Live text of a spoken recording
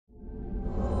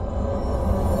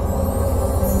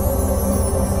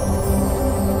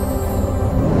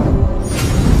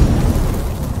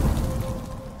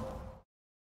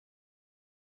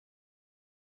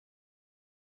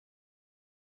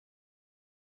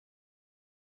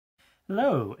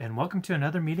Hello, and welcome to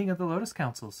another meeting of the Lotus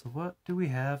Council. So what do we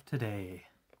have today?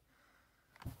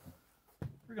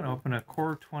 We're going to open a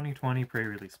Core 2020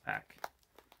 pre-release pack.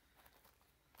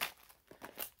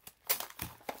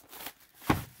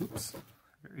 Oops,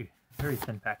 very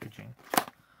thin packaging.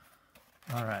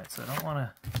 Alright, so I don't want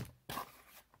to...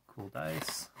 Cool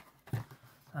dice.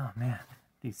 Oh man,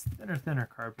 these thinner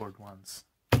cardboard ones.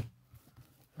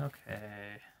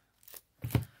 Okay.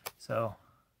 So,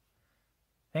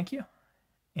 thank you.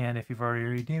 And if you've already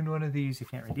redeemed one of these, you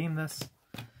can't redeem this.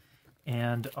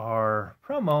 And our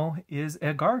promo is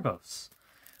a Gargos,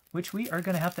 which we are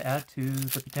going to have to add to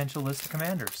the potential list of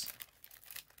commanders.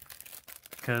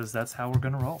 Because that's how we're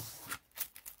going to roll.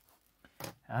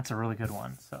 That's a really good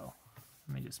one. So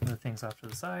let me just move things off to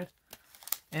the side.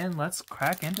 And let's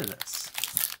crack into this.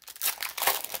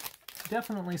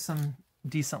 Definitely some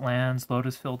decent lands.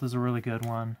 Lotus Field is a really good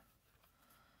one.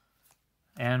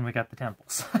 And we got the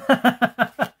temples.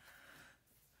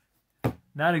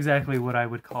 Not exactly what I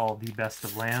would call the best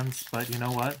of lands, but you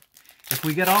know what? If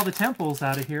we get all the temples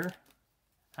out of here,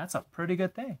 that's a pretty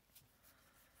good thing.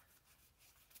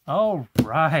 All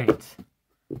right.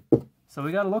 So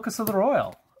we got a Locus of the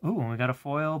Royal. Ooh, and we got a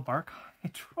foil Bark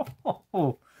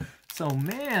Hydro. So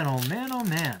man, oh man, oh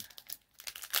man.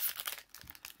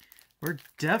 We're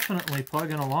definitely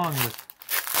plugging along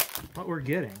with what we're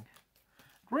getting.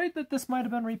 Great that this might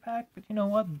have been repacked, but you know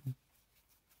what?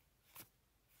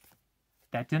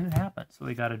 That didn't happen, so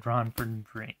we got a Drawn from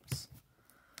Dreams.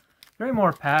 3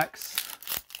 more packs.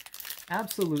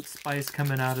 Absolute spice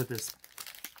coming out of this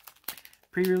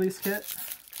pre-release kit.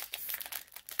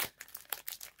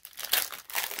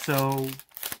 So,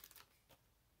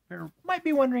 you might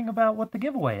be wondering about what the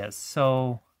giveaway is.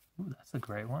 So, ooh, that's a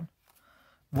great one.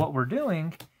 What we're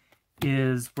doing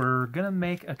is we're going to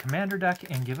make a commander deck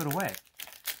and give it away.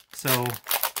 So,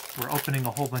 we're opening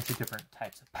a whole bunch of different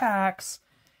types of packs,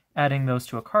 adding those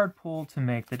to a card pool to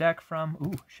make the deck from.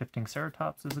 Ooh, Shifting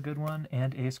Ceratops is a good one,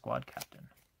 and a Squad Captain.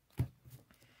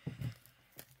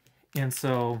 And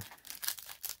so,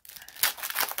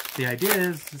 the idea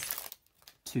is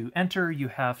to enter, you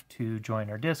have to join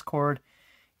our Discord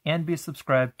and be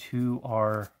subscribed to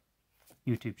our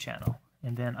YouTube channel.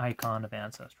 And then Icon of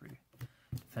Ancestry to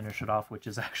finish it off, which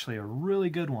is actually a really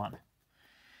good one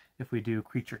if we do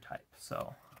creature type.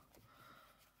 So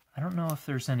I don't know if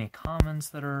there's any commons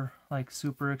that are like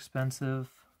super expensive.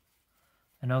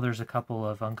 I know there's a couple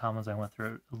of uncommons I went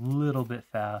through a little bit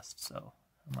fast, so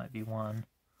that might be one.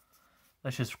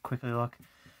 Let's just quickly look.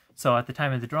 So at the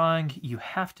time of the drawing, you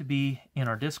have to be in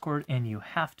our Discord and you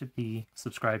have to be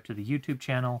subscribed to the YouTube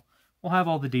channel. We'll have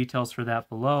all the details for that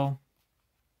below.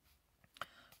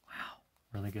 Wow,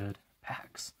 really good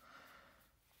packs.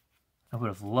 I would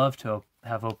have loved to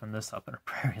have opened this up in a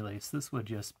pre-release. This would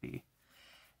just be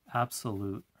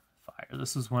absolute fire.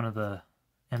 This is one of the...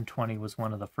 M20 was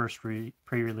one of the first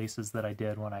pre-releases that I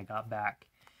did when I got back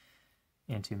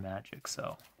into Magic.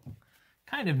 So,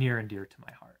 kind of near and dear to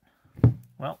my heart.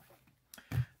 Well,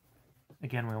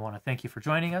 again, we want to thank you for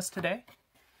joining us today.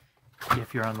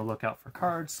 If you're on the lookout for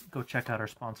cards, go check out our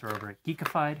sponsor over at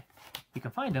Geekified. You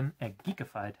can find them at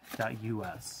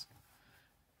geekified.us.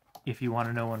 If you want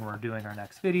to know when we're doing our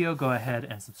next video, go ahead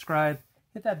and subscribe,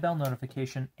 hit that bell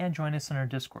notification, and join us in our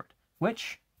Discord,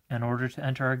 which, in order to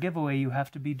enter our giveaway, you have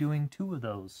to be doing 2 of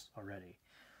those already.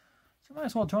 So you might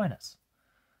as well join us.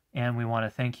 And we want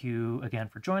to thank you again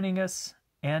for joining us,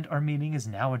 and our meeting is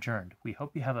now adjourned. We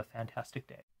hope you have a fantastic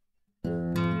day.